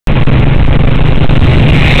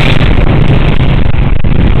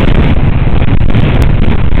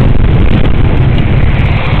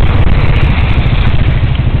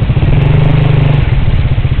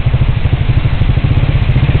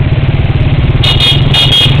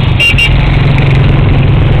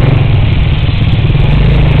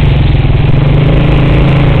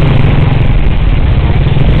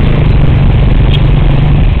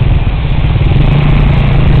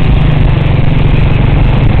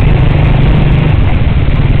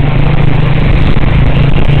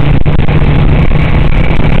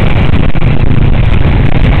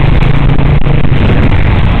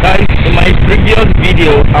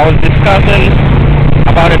video, I was discussing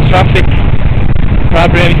about a traffic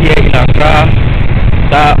problem here in Accra,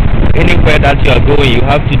 that anywhere that you are going, you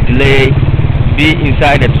have to delay, be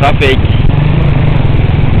inside the traffic.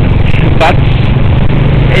 But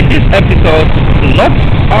in this episode, not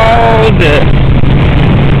all the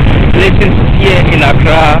places here in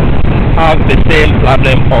Accra have the same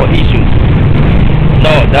problem or issues.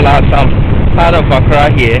 No, there are some part of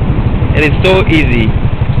Accra here. It is so easy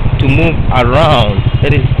to move around.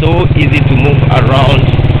 It is so easy to move around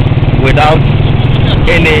without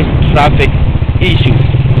any traffic issues.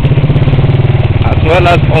 As well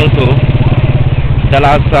as also, there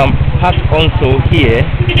are some parts also here.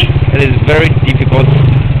 It is very difficult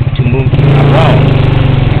to move around.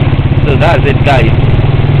 So that's it, guys.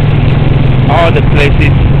 All the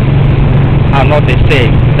places are not the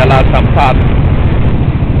same. There are some parts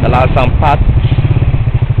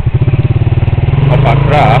of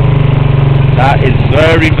Accra that is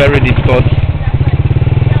very, very difficult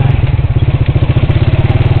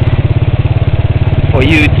for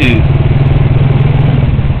you to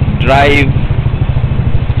drive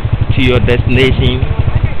to your destination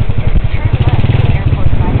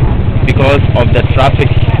because of the traffic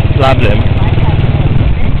problem.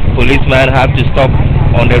 Policemen have to stop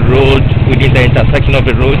on the road, within the intersection of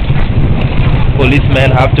the road.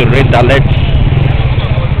 Policemen have to redirect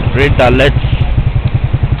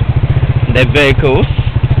the vehicles.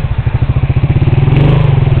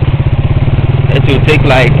 It will take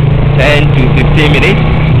like 10 to 15 minutes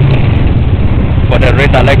for the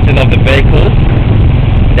redirection of the vehicles.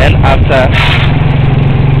 Then after,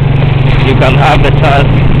 you can have the chance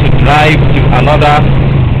to drive to another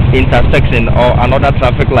intersection or another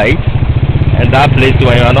traffic light, and that place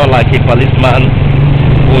where you are not like a policeman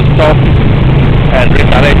will stop and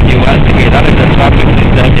redirect you once again. That is the traffic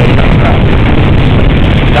system here in Accra.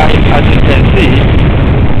 That is, as you can see,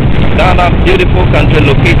 Ghana, beautiful country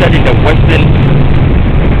located in the western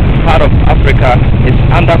part of Africa, is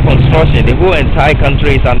under construction. The whole entire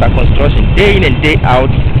country is under construction. Day in and day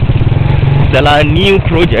out, there are new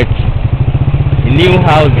projects, new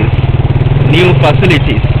houses, new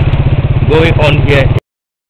facilities going on here